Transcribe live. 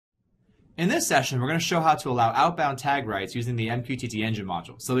In this session, we're going to show how to allow outbound tag writes using the MQTT Engine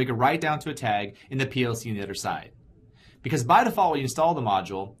Module, so we can write down to a tag in the PLC on the other side. Because by default, when you install the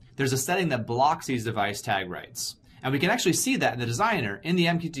module, there's a setting that blocks these device tag writes. And we can actually see that in the designer, in the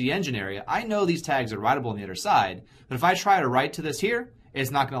MQTT Engine area. I know these tags are writable on the other side, but if I try to write to this here, it's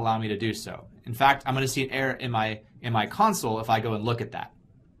not going to allow me to do so. In fact, I'm going to see an error in my console if I go and look at that.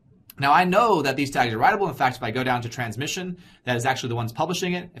 Now I know that these tags are writable. In fact, if I go down to transmission, that is actually the ones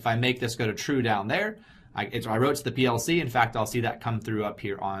publishing it. If I make this go to true down there, I wrote to the PLC. In fact, I'll see that come through up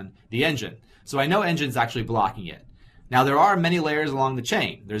here on the engine. So I know engine's actually blocking it. Now there are many layers along the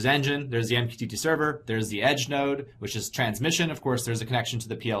chain. There's engine, there's the MQTT server, there's the edge node, which is transmission. Of course, there's a connection to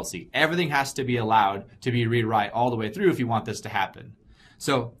the PLC. Everything has to be allowed to be read-write all the way through if you want this to happen.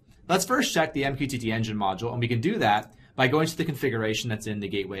 So let's first check the MQTT Engine module, and we can do that by going to the configuration that's in the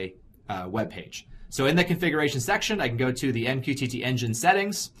gateway web page. So in the configuration section, I can go to the MQTT Engine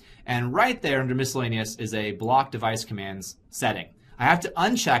settings, and right there under miscellaneous is a block device commands setting. I have to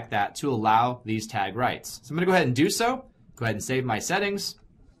uncheck that to allow these tag writes. So I'm going to go ahead and do so. Go ahead and save my settings.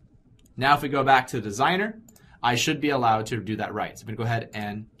 Now if we go back to the designer, I should be allowed to do that write. So I'm going to go ahead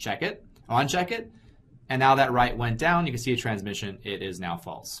and check it, uncheck it, and now that write went down. You can see a transmission. It is now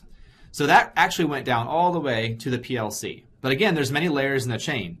false. So that actually went down all the way to the PLC. But again, there's many layers in the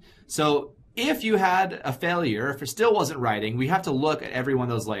chain. So if you had a failure, if it still wasn't writing, we have to look at every one of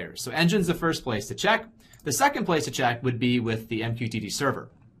those layers. So engine's the first place to check. The second place to check would be with the MQTT server.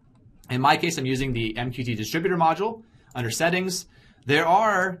 In my case, I'm using the MQTT distributor module. Under settings, there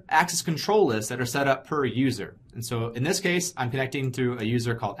are access control lists that are set up per user. And so in this case, I'm connecting through a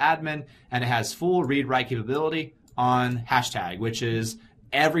user called admin, and it has full read-write capability on hashtag, which is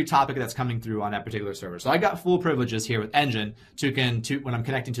every topic that's coming through on that particular server. So I got full privileges here with Engine when I'm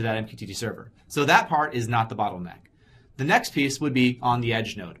connecting to that MQTT server. So that part is not the bottleneck. The next piece would be on the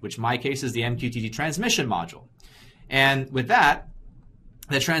edge node, which in my case is the MQTT transmission module. And with that,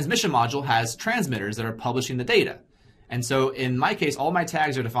 the transmission module has transmitters that are publishing the data. And so in my case, all my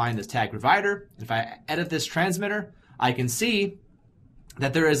tags are defined as tag provider. If I edit this transmitter, I can see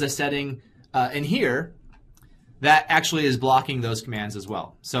that there is a setting in here that actually is blocking those commands as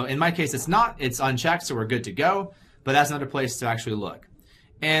well. So in my case, it's not, it's unchecked, so we're good to go, but that's another place to actually look.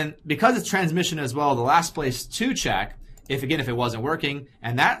 And because it's transmission as well, the last place to check, if it wasn't working,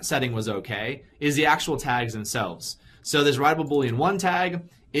 and that setting was okay, is the actual tags themselves. So this writable boolean 1 tag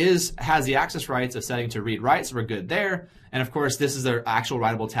has the access rights of setting to read write, so we're good there. And of course, this is the actual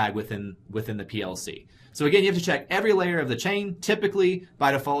writable tag within the PLC. So again, you have to check every layer of the chain. Typically,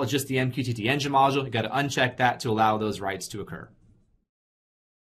 by default, it's just the MQTT Engine module. You've got to uncheck that to allow those writes to occur.